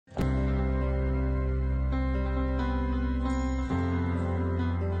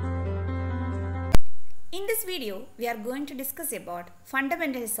In this video, we are going to discuss about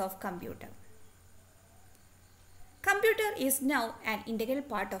fundamentals of computer. Computer is now an integral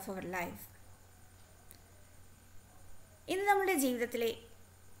part of our life. ഇന്ന് നമ്മുടെ ജീവിതത്തിലെ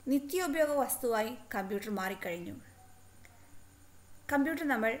നിത്യോപയോഗ വസ്തുവായി computer മാറിക്കഴിഞ്ഞു. Computer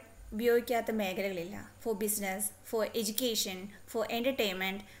നമ്മൾ ഉപയോഗിക്കാത്ത മേഖലകളില്ല. Four business, for education, four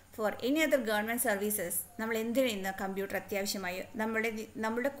entertainment, for any other government services നമ്മൾ എന്തിനും ഇന്ന് കമ്പ്യൂട്ടർ അത്യാവശ്യമായി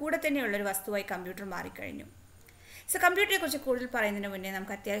നമ്മുടെ കൂടെ തന്നെയുള്ളൊരു വസ്തുവായി കമ്പ്യൂട്ടർ മാറിക്കഴിഞ്ഞു. സോ കമ്പ്യൂട്ടറെ കുറിച്ച് കൂടുതൽ പറയുന്നതിന് മുന്നേ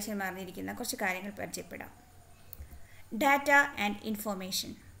നമുക്ക് അത്യാവശ്യം അറിഞ്ഞിരിക്കുന്ന കുറച്ച് കാര്യങ്ങൾ പരിചയപ്പെടാം. Data and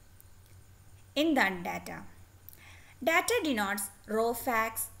information. എന്താണ് data? Data denotes raw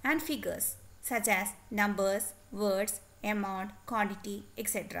facts and figures such as numbers, words, amount, quantity,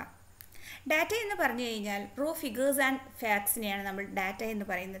 etc. Data എന്ന് പറഞ്ഞു കഴിഞ്ഞാൽ റോ ഫിഗേഴ്സ് ആൻഡ് ഫാക്ട്സിനെയാണ് നമ്മൾ ഡാറ്റ എന്ന്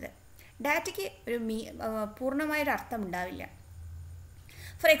പറയുന്നത്. ഡാറ്റയ്ക്ക് ഒരു പൂർണ്ണമായൊരു അർത്ഥം ഉണ്ടാവില്ല.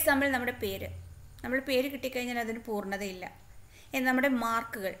 ഫോർ എക്സാമ്പിൾ നമ്മുടെ പേര് കിട്ടിക്കഴിഞ്ഞാൽ അതിന് പൂർണ്ണതയില്ല. നമ്മുടെ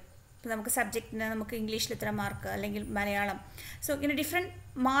മാർക്കുകൾ, ഇപ്പോൾ നമുക്ക് സബ്ജക്റ്റിന് നമുക്ക് ഇംഗ്ലീഷിൽ ഇത്ര മാർക്ക് അല്ലെങ്കിൽ മലയാളം, സോ ഇങ്ങനെ ഡിഫറെൻറ്റ്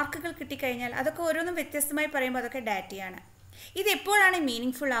മാർക്കുകൾ കിട്ടിക്കഴിഞ്ഞാൽ അതൊക്കെ ഓരോന്നും വ്യത്യസ്തമായി പറയുമ്പോൾ അതൊക്കെ ഡാറ്റയാണ്. ഇതെപ്പോഴാണ്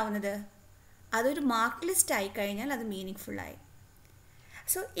മീനിങ് ഫുൾ ആവുന്നത്? അതൊരു മാർക്ക് ലിസ്റ്റ് ആയിക്കഴിഞ്ഞാൽ അത് മീനിങ് ഫുള്ളായി.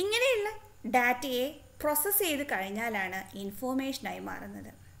 സോ ഇങ്ങനെയുള്ള ഡാറ്റയെ പ്രോസസ്സ് ചെയ്ത് കഴിഞ്ഞാലാണ് ഇൻഫോർമേഷനായി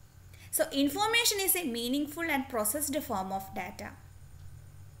മാറുന്നത്. So information is A meaning full and processed form of data.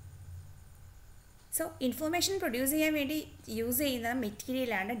 So information produce ചെയ്യാൻ വേണ്ടി യൂസ് ചെയ്യുന്ന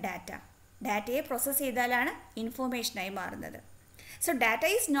മെറ്റീരിയലാണ് ഡാറ്റ. ഡാറ്റയെ പ്രോസസ്സ് ചെയ്താലാണ് ഇൻഫോർമേഷനായി മാറുന്നത്. So data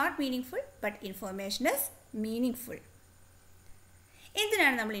is not meaning full but information is meaning full.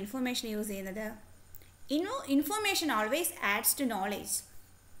 എന്തിനാണ് നമ്മൾ ഇൻഫോർമേഷൻ യൂസ് ചെയ്യുന്നത്? Information always ads to knowledge.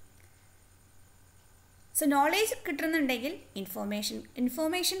 So knowledge കിട്ടുന്നുണ്ടെങ്കിൽ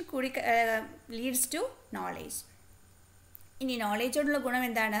information കൂടി ലീഡ്സ് ടു നോളേജ്. ഇനി നോളേജോടുള്ള ഗുണം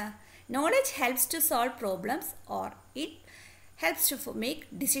എന്താണ്? Knowledge helps to solve problems or it helps to make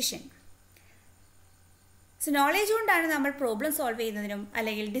decision. So knowledge കൊണ്ടാണ് നമ്മൾ problem solve ചെയ്യുന്നതിനും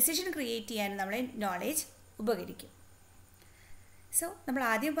അല്ലെങ്കിൽ ഡിസിഷൻ ക്രിയേറ്റ് ചെയ്യാനും നമ്മളെ നോളേജ് ഉപകരിക്കും. സോ നമ്മൾ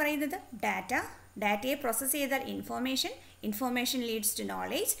ആദ്യം പറയുന്നത് ഡാറ്റയെ പ്രോസസ്സ് ചെയ്താൽ information leads to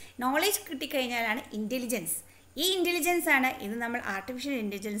knowledge കിട്ടിക്കഴിഞ്ഞാലാണ് intelligence. ഈ ഇൻ്റലിജൻസ് ആണ് ഇന്ന് നമ്മൾ ആർട്ടിഫിഷ്യൽ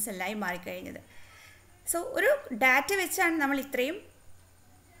ഇൻ്റലിജൻസ് എല്ലായി മാറിക്കഴിഞ്ഞത്. സോ ഒരു ഡാറ്റ വെച്ചാണ് നമ്മൾ ഇത്രയും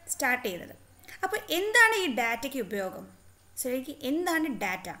സ്റ്റാർട്ട് ചെയ്തത്. അപ്പോൾ എന്താണ് ഈ ഡാറ്റയ്ക്ക് ഉപയോഗം? സോ എനിക്ക് എന്താണ്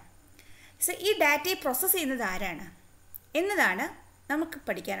ഡാറ്റ? സോ ഈ ഡാറ്റയെ പ്രോസസ്സ് ചെയ്യുന്നത് ആരാണ് എന്നതാണ് നമുക്ക്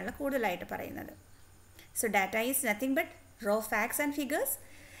പഠിക്കാനുള്ള കൂടുതലായിട്ട് പറയുന്നത്. So data is nothing but raw facts and figures.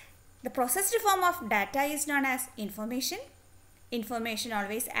 The processed form of data is known as information. Information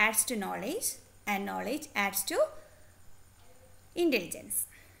always ads to knowledge and knowledge ads to intelligence.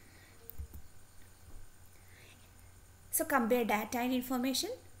 So compare data and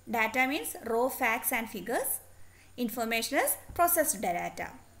information. Data means raw facts and figures. Information is processed data.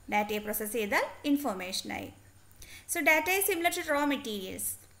 Data process ചെയ്താൽ information ആയി. So data is similar to raw materials.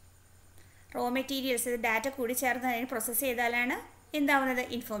 Raw materials data കൂടി ചേർന്ന് അതിനെ process ചെയ്താലാണ് എന്താവുന്നത്?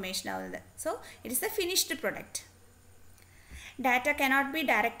 Information ആവുന്നത്. So it is the finished product. Data cannot be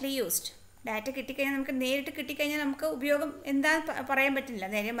directly used. Data കിട്ടിക്കഴിഞ്ഞാൽ നമുക്ക് നേരിട്ട് കിട്ടിക്കഴിഞ്ഞാൽ നമുക്ക് ഉപയോഗം എന്താ പറയാൻ പറ്റില്ല.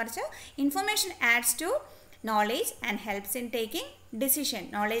 നേരെ മറിച്ച് information ads to knowledge and helps in taking decision.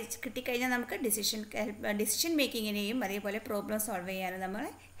 Knowledge കിട്ടിക്കഴിഞ്ഞാൽ നമുക്ക് ഡിസിഷൻ മേക്കിങ്ങിനെയും അതേപോലെ പ്രോബ്ലം സോൾവ് ചെയ്യാനും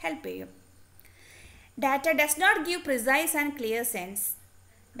നമ്മളെ ഹെൽപ്പ് ചെയ്യും. Data does not give precise and clear sense.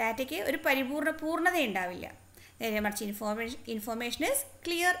 ഡാറ്റയ്ക്ക് ഒരു പൂർണ്ണത ഉണ്ടാവില്ല. നേരെ മറിച്ച് information is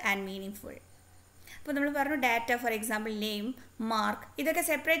clear and meaning full. അപ്പോൾ നമ്മൾ പറഞ്ഞു data, for example name, mark, ഇതൊക്കെ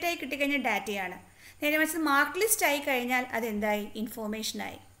സെപ്പറേറ്റ് ആയി കിട്ടിക്കഴിഞ്ഞാൽ ഡാറ്റയാണ്. നേരെ മറിച്ച് മാർക്ക് ലിസ്റ്റ് ആയി കഴിഞ്ഞാൽ അതെന്തായി?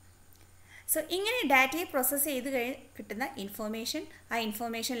 ഇൻഫോർമേഷനായി. സോ ഇങ്ങനെ ഡാറ്റയെ പ്രോസസ്സ് ചെയ്ത് കിട്ടുന്ന ഇൻഫോർമേഷൻ, ആ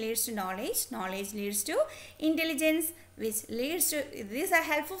information leads to knowledge leads to intelligence which leads to these are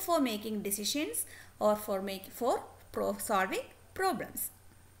helpful for making decisions or four solving problems.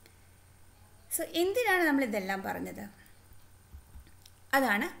 So എന്തിനാണ് നമ്മളിതെല്ലാം പറഞ്ഞത്?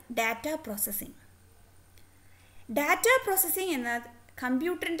 അതാണ് ഡാറ്റ പ്രോസസ്സിങ്. ഡാറ്റ പ്രോസസ്സിങ് എന്ന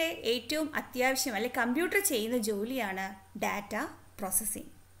കമ്പ്യൂട്ടറിൻ്റെ ഏറ്റവും അത്യാവശ്യം അല്ലെങ്കിൽ കമ്പ്യൂട്ടർ ചെയ്യുന്ന ജോലിയാണ് data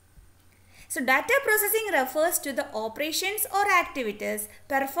processing. So data processing refers to the operations or activities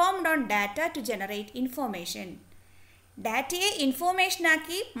performed on data to generate information. ഡാറ്റയെ ഇൻഫോർമേഷൻ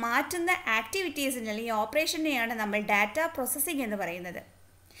ആക്കി മാറ്റുന്ന ആക്ടിവിറ്റീസിന് അല്ലെങ്കിൽ ഓപ്പറേഷനെയാണ് നമ്മൾ ഡാറ്റ പ്രോസസ്സിംഗ് എന്ന് പറയുന്നത്.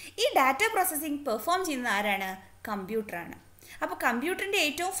 ഈ ഡാറ്റ പ്രോസസ്സിംഗ് പെർഫോം ചെയ്യുന്നത് ആരാണ്? കമ്പ്യൂട്ടറാണ്. അപ്പോൾ കമ്പ്യൂട്ടറിൻ്റെ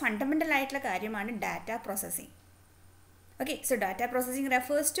ഏറ്റവും ഫണ്ടമെൻ്റൽ ആയിട്ടുള്ള കാര്യമാണ് data processing. Okay, so data processing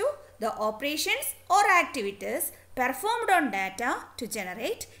refers to the operations or activities performed on data to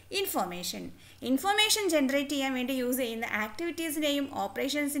generate information. Information generate ചെയ്യാൻ വേണ്ടി യൂസ് ചെയ്യുന്ന ആക്ടിവിറ്റീസിനെയും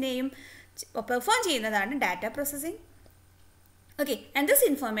ഓപ്പറേഷൻസിനെയും പെർഫോം ചെയ്യുന്നതാണ് data processing. Okay, and this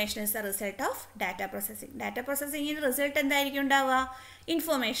information is the result of data processing. Data പ്രോസസ്സിങ്ങിൻ്റെ result എന്തായിരിക്കും ഉണ്ടാവുക?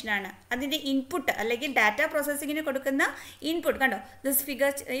 ഇൻഫോർമേഷനാണ്. അതിൻ്റെ input അല്ലെങ്കിൽ data പ്രോസസ്സിങ്ങിന് കൊടുക്കുന്ന input കണ്ടോ, ദിസ്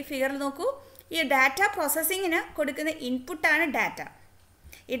ഫിഗർ, ഈ ഫിഗറിൽ നോക്കൂ, ഈ ഡാറ്റ പ്രോസസ്സിങ്ങിന് കൊടുക്കുന്ന ഇൻപുട്ടാണ് ഡാറ്റ.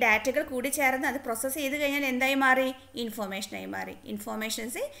 ഈ ഡാറ്റകൾ കൂടി ചേർന്ന് അത് പ്രോസസ്സ് ചെയ്ത് കഴിഞ്ഞാൽ എന്തായി മാറി? ഇൻഫോർമേഷനായി മാറി. Information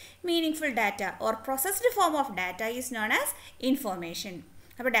is A meaning data or processed form of data is known as information.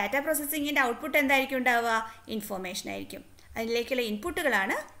 അപ്പോൾ ഡാറ്റ പ്രോസസ്സിങ്ങിൻ്റെ ഔട്ട്പുട്ട് എന്തായിരിക്കും ഉണ്ടാവുക? ഇൻഫോർമേഷൻ ആയിരിക്കും. അതിലേക്കുള്ള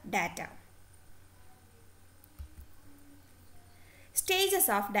ഇൻപുട്ടുകളാണ് data. Stages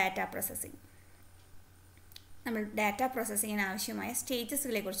of data processing. നമ്മൾ ഡാറ്റ പ്രോസസ്സിങ്ങിന് ആവശ്യമായ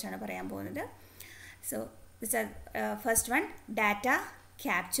സ്റ്റേജസുകളെ കുറിച്ചാണ് പറയാൻ പോകുന്നത്. So this R first one, data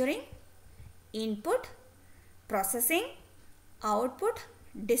capturing, input, processing, output,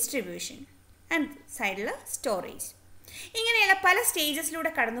 distribution and സൈഡിൽ സ്റ്റോറേജ്. ഇങ്ങനെയുള്ള പല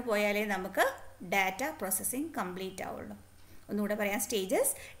സ്റ്റേജസിലൂടെ കടന്നു പോയാലേ നമുക്ക് ഡാറ്റ പ്രോസസ്സിംഗ് കംപ്ലീറ്റ് ആവുള്ളൂ. ഒന്നുകൂടെ പറയാം,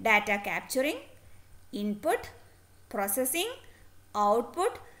 stages: data capturing, input, processing,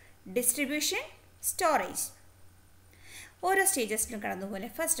 output, distribution, storage. ഓരോ സ്റ്റേജസിലും കടന്നു പോലെ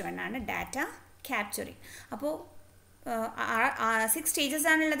ഫസ്റ്റ് വണ്ണാണ് ഡാറ്റ ക്യാപ്ചറിങ്. അപ്പോൾ 6 സ്റ്റേജസ്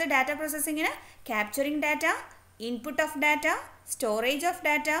ആണുള്ളത് data പ്രോസസ്സിങ്ങിന്: capturing data, input of data, storage of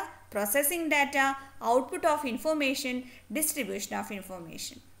data, processing data, output of information, distribution of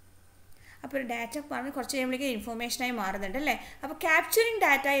information. അപ്പോൾ ഒരു ഡാറ്റ പറഞ്ഞ് കുറച്ച് കഴിയുമ്പോഴേക്കും ഇൻഫോർമേഷനായി മാറുന്നുണ്ട് അല്ലേ. അപ്പോൾ ക്യാപ്ചറിങ്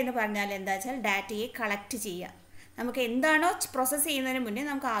ഡാറ്റ എന്ന് പറഞ്ഞാൽ എന്താ വെച്ചാൽ ഡാറ്റയെ കളക്ട് ചെയ്യുക. നമുക്ക് എന്താണോ പ്രോസസ്സ് ചെയ്യുന്നതിന് മുന്നേ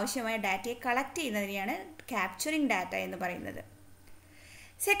നമുക്ക് ആവശ്യമായ ഡാറ്റയെ കളക്ട് ചെയ്യുന്നതിനെയാണ് ക്യാപ്ചറിങ് ഡാറ്റ എന്ന് പറയുന്നത്.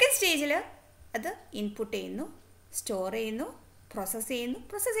 സെക്കൻഡ് സ്റ്റേജിൽ അത് ഇൻപുട്ട് ചെയ്യുന്നു, സ്റ്റോർ ചെയ്യുന്നു, പ്രോസസ്സ് ചെയ്യുന്നു.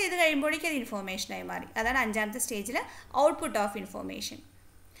 പ്രോസസ്സ് ചെയ്ത് കഴിയുമ്പോഴേക്കും അത് ഇൻഫോർമേഷനായി മാറി. അതാണ് അഞ്ചാമത്തെ സ്റ്റേജിൽ ഔട്ട്പുട്ട് ഓഫ് ഇൻഫോർമേഷൻ.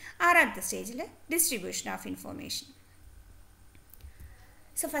 ആറാമത്തെ സ്റ്റേജിൽ distribution of information.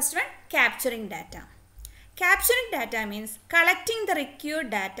 So first one, capturing data. Capturing data means collecting the required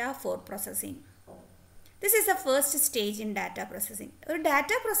data four processing. This is the first stage in data processing. ഒരു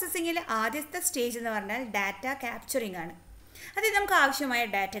ഡാറ്റ പ്രോസസ്സിങ്ങിൽ ആദ്യത്തെ സ്റ്റേജ് എന്ന് പറഞ്ഞാൽ ഡാറ്റ ക്യാപ്ചറിങ് ആണ്. അതിൽ നമുക്ക് ആവശ്യമായ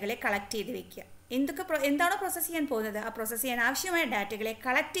ഡാറ്റകളെ കളക്ട് ചെയ്ത് വെക്കുക. എന്താണോ പ്രോസസ്സ് ചെയ്യാൻ പോകുന്നത് ആ പ്രോസസ്സ് ചെയ്യാൻ ആവശ്യമായ ഡാറ്റകളെ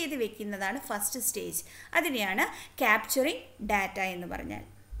കളക്ട് ചെയ്ത് വെക്കുന്നതാണ് ഫസ്റ്റ് സ്റ്റേജ്. അതിനെയാണ് ക്യാപ്ചറിങ് ഡാറ്റ എന്ന് പറഞ്ഞാൽ.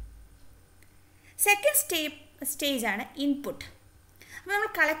 സെക്കൻഡ് സ്റ്റേജാണ് ഇൻപുട്ട്. അപ്പോൾ നമ്മൾ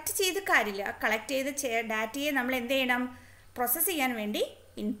കളക്ട് ചെയ്ത് കാര്യമില്ല, കളക്ട് ചെയ്ത് ഡാറ്റയെ നമ്മൾ എന്ത് ചെയ്യണം? പ്രോസസ്സ് ചെയ്യാൻ വേണ്ടി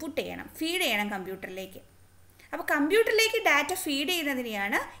ഇൻപുട്ട് ചെയ്യണം, ഫീഡ് ചെയ്യണം കമ്പ്യൂട്ടറിലേക്ക്. അപ്പോൾ കമ്പ്യൂട്ടറിലേക്ക് ഡാറ്റ ഫീഡ്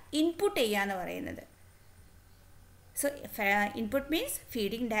ചെയ്യുന്നതിനെയാണ് ഇൻപുട്ട് ചെയ്യുക എന്ന് പറയുന്നത്. So input means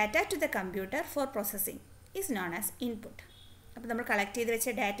feeding data to the computer for processing is known as input. അപ്പോൾ നമ്മൾ കളക്ട് ചെയ്ത് വെച്ച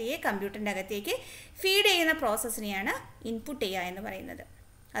ഡാറ്റയെ കമ്പ്യൂട്ടറിൻ്റെ അകത്തേക്ക് ഫീഡ് ചെയ്യുന്ന പ്രോസസ്സിനെയാണ് ഇൻപുട്ട് ചെയ്യുക എന്ന് പറയുന്നത്.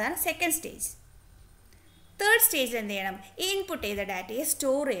 അതാണ് സെക്കൻഡ് സ്റ്റേജ്. തേർഡ് സ്റ്റേജിൽ എന്ത് ചെയ്യണം? ഈ ഇൻപുട്ട് ചെയ്ത ഡാറ്റയെ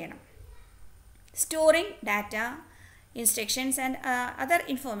സ്റ്റോർ ചെയ്യണം. Storing data, instructions and other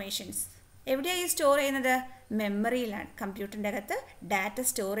informations എവിടെയാണ് ഈ സ്റ്റോർ ചെയ്യുന്നത്? മെമ്മറിയിലാണ്. കമ്പ്യൂട്ടറിൻ്റെ അകത്ത് ഡാറ്റ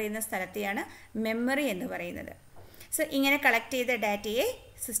സ്റ്റോർ ചെയ്യുന്ന സ്ഥലത്തെയാണ് മെമ്മറി എന്ന് പറയുന്നത്. സോ ഇങ്ങനെ കളക്ട് ചെയ്ത ഡാറ്റയെ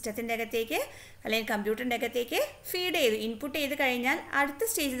സിസ്റ്റത്തിൻ്റെ അകത്തേക്ക് അല്ലെങ്കിൽ കമ്പ്യൂട്ടറിൻ്റെ അകത്തേക്ക് ഫീഡ് ചെയ്തു, ഇൻപുട്ട് ചെയ്ത് കഴിഞ്ഞാൽ അടുത്ത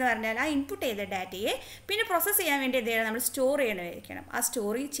സ്റ്റേജ് എന്ന് പറഞ്ഞാൽ ആ ഇൻപുട്ട് ചെയ്ത ഡാറ്റയെ പിന്നെ പ്രോസസ്സ് ചെയ്യാൻ വേണ്ടി എന്ത് ചെയ്യണം? നമ്മൾ സ്റ്റോർ ചെയ്യണമായിരിക്കണം. ആ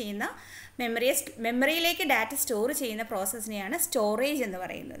സ്റ്റോർ ചെയ്യുന്ന മെമ്മറിയിലേക്ക് ഡാറ്റ സ്റ്റോർ ചെയ്യുന്ന പ്രോസസ്സിനെയാണ് സ്റ്റോറേജ് എന്ന്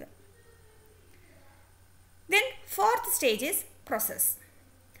പറയുന്നത്. Then fourth stage is process.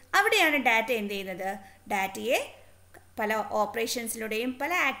 അവിടെയാണ് ഡാറ്റ എന്ത് ചെയ്യുന്നത്? ഡാറ്റയെ പല ഓപ്പറേഷൻസിലൂടെയും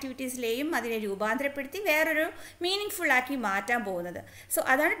പല ആക്ടിവിറ്റീസിലെയും അതിനെ രൂപാന്തരപ്പെടുത്തി വേറൊരു മീനിങ് ഫുള്ളാക്കി മാറ്റാൻ പോകുന്നത്. സോ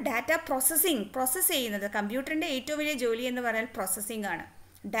അതാണ് ഡാറ്റ പ്രോസസ്സിങ്. പ്രോസസ്സ് ചെയ്യുന്നത് കമ്പ്യൂട്ടറിൻ്റെ ഏറ്റവും വലിയ ജോലി എന്ന് പറഞ്ഞാൽ പ്രോസസ്സിംഗ് ആണ്.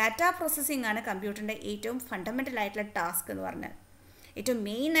 ഡാറ്റ പ്രോസസ്സിംഗ് ആണ് കമ്പ്യൂട്ടറിൻ്റെ ഏറ്റവും ഫണ്ടമെൻ്റൽ ആയിട്ടുള്ള ടാസ്ക് എന്ന് പറഞ്ഞാൽ. ഏറ്റവും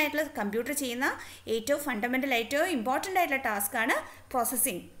മെയിൻ ആയിട്ടുള്ള കമ്പ്യൂട്ടർ ചെയ്യുന്ന ഏറ്റവും ഫണ്ടമെൻ്റൽ ഏറ്റവും ഇമ്പോർട്ടൻ്റ് ആയിട്ടുള്ള ടാസ്ക്കാണ്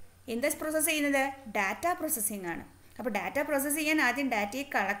പ്രോസസ്സിംഗ്. എന്താ പ്രോസസ്സ് ചെയ്യുന്നത്? ഡാറ്റ പ്രോസസ്സിംഗ് ആണ്. അപ്പോൾ ഡാറ്റ പ്രോസസ്സ് ചെയ്യാൻ ആദ്യം ഡാറ്റയെ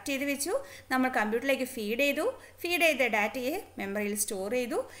കളക്ട് ചെയ്ത് വെച്ചു, നമ്മൾ കമ്പ്യൂട്ടറിലേക്ക് ഫീഡ് ചെയ്ത ഡാറ്റയെ മെമ്മറിയിൽ സ്റ്റോർ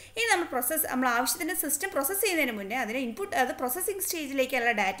ചെയ്തു. ഇനി നമ്മൾ ആവശ്യത്തിന് സിസ്റ്റം പ്രോസസ്സ് ചെയ്യുന്നതിന് മുന്നേ അതിന് ഇൻപുട്ട് അത് പ്രോസസ്സിംഗ്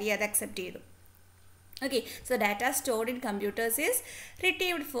സ്റ്റേജിലേക്കുള്ള ഡാറ്റയെ അത് അക്സെപ്റ്റ് ചെയ്തു. Okay, so data stored in computers is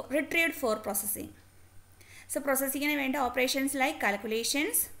retrieved four processing. So പ്രോസസ്സിങ്ങിന് വേണ്ട operations like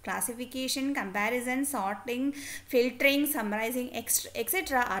calculations, classification, comparison, sorting, filtering, summarising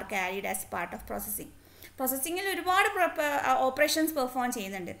etcetera are carried as part of processing. പ്രോസസ്സിങ്ങിൽ ഒരുപാട് operations perform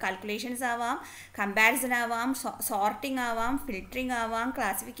ചെയ്യുന്നുണ്ട്. Calculations ആവാം, comparison ആവാം, sorting ആവാം, filtering ആവാം,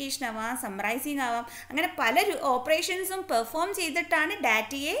 classification ആവാം, summarising ആവാം. അങ്ങനെ പല ഓപ്പറേഷൻസും പെർഫോം ചെയ്തിട്ടാണ്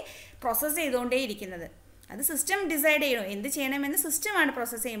ഡാറ്റയെ പ്രോസസ്സ് ചെയ്തുകൊണ്ടേയിരിക്കുന്നത്. അത് സിസ്റ്റം ഡിസൈഡ് ചെയ്യണം, എന്ത് ചെയ്യണമെന്ന് സിസ്റ്റമാണ്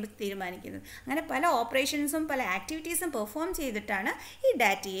പ്രോസസ്സ് ചെയ്യുമ്പോൾ തീരുമാനിക്കുന്നത്. അങ്ങനെ പല ഓപ്പറേഷൻസും പല ആക്ടിവിറ്റീസും പെർഫോം ചെയ്തിട്ടാണ് ഈ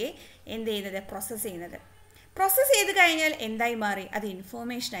ഡാറ്റയെ എന്ത് ചെയ്യുന്നത്? പ്രോസസ്സ് ചെയ്യുന്നത്. പ്രോസസ്സ് ചെയ്ത് കഴിഞ്ഞാൽ എന്തായി മാറി? അത്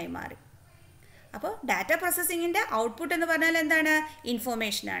ഇൻഫോർമേഷനായി മാറി. അപ്പോൾ ഡാറ്റ പ്രോസസ്സിങ്ങിൻ്റെ ഔട്ട്പുട്ട് എന്ന് പറഞ്ഞാൽ എന്താണ്?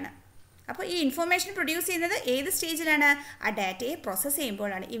 ഇൻഫോർമേഷനാണ്. അപ്പോൾ ഈ ഇൻഫോർമേഷൻ പ്രൊഡ്യൂസ് ചെയ്യുന്നത് ഏത് സ്റ്റേജിലാണ്? ആ ഡാറ്റയെ പ്രോസസ്സ്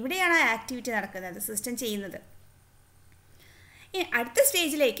ചെയ്യുമ്പോഴാണ്. ഇവിടെയാണ് ആ ആക്ടിവിറ്റി നടക്കുന്നത്, സിസ്റ്റം ചെയ്യുന്നത്. ഇനി അടുത്ത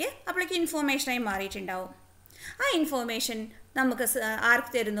സ്റ്റേജിലേക്ക് അപ്പോഴേക്ക് ഇൻഫോർമേഷനായി മാറിയിട്ടുണ്ടാവും. ആ ഇൻഫോർമേഷൻ നമുക്ക്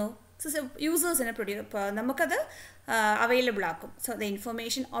ആർക്ക് തരുന്നു? യൂസേഴ്സിന് നമുക്കത് അവൈലബിൾ ആക്കും. So the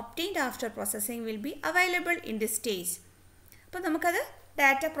information obtained after processing will be available in this stage. അപ്പോൾ നമുക്കത്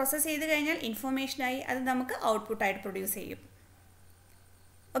ഡാറ്റ പ്രോസസ്സ് ചെയ്ത് കഴിഞ്ഞാൽ ഇൻഫോർമേഷനായി അത് നമുക്ക് ഔട്ട്പുട്ടായിട്ട് പ്രൊഡ്യൂസ് ചെയ്യും.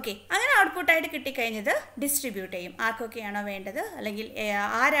 ഓക്കെ, അങ്ങനെ ഔട്ട്പുട്ടായിട്ട് കിട്ടിക്കഴിഞ്ഞത് ഡിസ്ട്രിബ്യൂട്ട് ചെയ്യും. ആർക്കൊക്കെയാണോ വേണ്ടത്, അല്ലെങ്കിൽ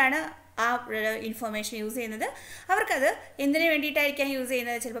ആരാണ് ആ ഇൻഫോർമേഷൻ യൂസ് ചെയ്യുന്നത്, അവർക്കത് എന്തിനു വേണ്ടിയിട്ടായിരിക്കാം യൂസ്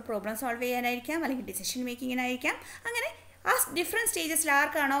ചെയ്യുന്നത്? ചിലപ്പോൾ പ്രോബ്ലം സോൾവ് ചെയ്യാനായിരിക്കാം, അല്ലെങ്കിൽ ഡിസിഷൻ മേക്കിങ്ങിനായിരിക്കാം. അങ്ങനെ ആ ഡിഫറെൻറ്റ് സ്റ്റേജസിൽ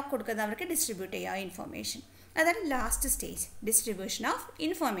ആർക്കാണോ കൊടുക്കുന്നത് അവർക്ക് ഡിസ്ട്രിബ്യൂട്ട് ചെയ്യാം ഇൻഫോർമേഷൻ. അതാണ് last stage, distribution of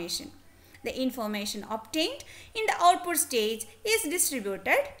information. The information obtained in the output stage is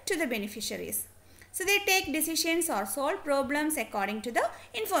distributed to the beneficiaries. So they take decisions or solve problems according to the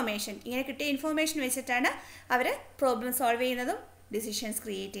information. ഇങ്ങനെ കിട്ടിയ information വെച്ചിട്ടാണ് അവർ problem solve ചെയ്യുന്നതും decisions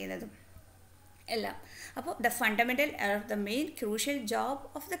create ചെയ്യുന്നതും എല്ലാം. അപ്പോൾ the fundamental the main crucial job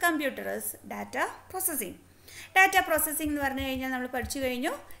of the computer is data processing. Data processing എന്ന് പറഞ്ഞു കഴിഞ്ഞാൽ നമ്മൾ പഠിച്ചു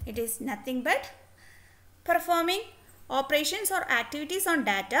കഴിഞ്ഞു. It is nothing but performing operations or activities on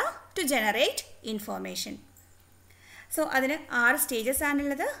data to generate information. So അതിന് 6 സ്റ്റേജസ്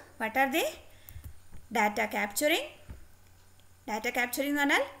ആണുള്ളത്. What are they? Data capturing. Data capturing എന്ന്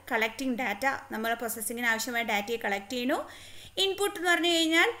പറഞ്ഞാൽ കളക്ടിങ് ഡാറ്റ. നമ്മൾ പ്രോസസ്സിങ്ങിന് ആവശ്യമായ ഡാറ്റയെ കളക്ട് ചെയ്യുന്നു. ഇൻപുട്ട് എന്ന് പറഞ്ഞു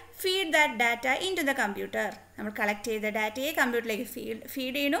കഴിഞ്ഞാൽ feed that data in to the computer. നമ്മൾ കളക്ട് ചെയ്ത ഡാറ്റയെ കമ്പ്യൂട്ടറിലേക്ക്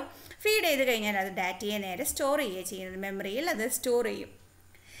ഫീഡ് ചെയ്യുന്നു. ഫീഡ് ചെയ്ത് കഴിഞ്ഞാൽ അത് ഡാറ്റയെ നേരെ സ്റ്റോർ ചെയ്യുക ചെയ്യുന്നത്. മെമ്മറിയിൽ അത് സ്റ്റോർ ചെയ്യും.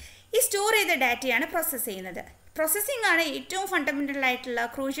 ഈ സ്റ്റോർ ചെയ്ത ഡാറ്റയാണ് പ്രോസസ്സ് ചെയ്യുന്നത്. പ്രോസസ്സിംഗ് ആണ് ഏറ്റവും ഫണ്ടമെൻ്റൽ ആയിട്ടുള്ള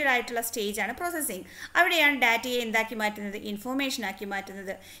ക്രൂഷ്യൽ ആയിട്ടുള്ള സ്റ്റേജാണ് പ്രോസസ്സിംഗ്. അവിടെയാണ് ഡാറ്റയെ എന്താക്കി മാറ്റുന്നത്? ഇൻഫോർമേഷൻ ആക്കി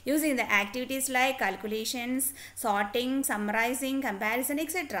മാറ്റുന്നത്. Using the activities like calculations, sorting, summarising, comparison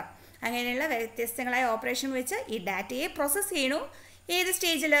etcetera. അങ്ങനെയുള്ള വ്യത്യസ്തങ്ങളായ ഓപ്പറേഷൻ വെച്ച് ഈ ഡാറ്റയെ പ്രോസസ്സ് ചെയ്യണു. ഏത്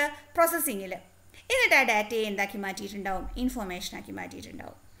സ്റ്റേജിൽ? പ്രോസസ്സിങ്ങിൽ. എന്നിട്ട് ആ ഡാറ്റയെ എന്താക്കി മാറ്റിയിട്ടുണ്ടാവും? ഇൻഫോർമേഷനാക്കി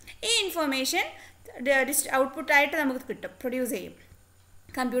മാറ്റിയിട്ടുണ്ടാവും. ഈ ഇൻഫോർമേഷൻ ഔട്ട്പുട്ടായിട്ട് നമുക്ക് കിട്ടും, പ്രൊഡ്യൂസ് ചെയ്യും.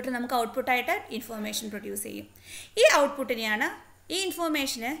 കമ്പ്യൂട്ടർ നമുക്ക് ഔട്ട്പുട്ടായിട്ട് ഇൻഫോർമേഷൻ പ്രൊഡ്യൂസ് ചെയ്യും. ഈ ഔട്ട്പുട്ടിനെയാണ് ഈ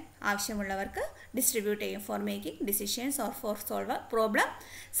ഇൻഫോർമേഷന് ആവശ്യമുള്ളവർക്ക് ഡിസ്ട്രിബ്യൂട്ട് ചെയ്യും for making decisions or four problem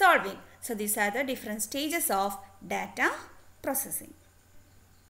solving. So these are the different stages of data processing.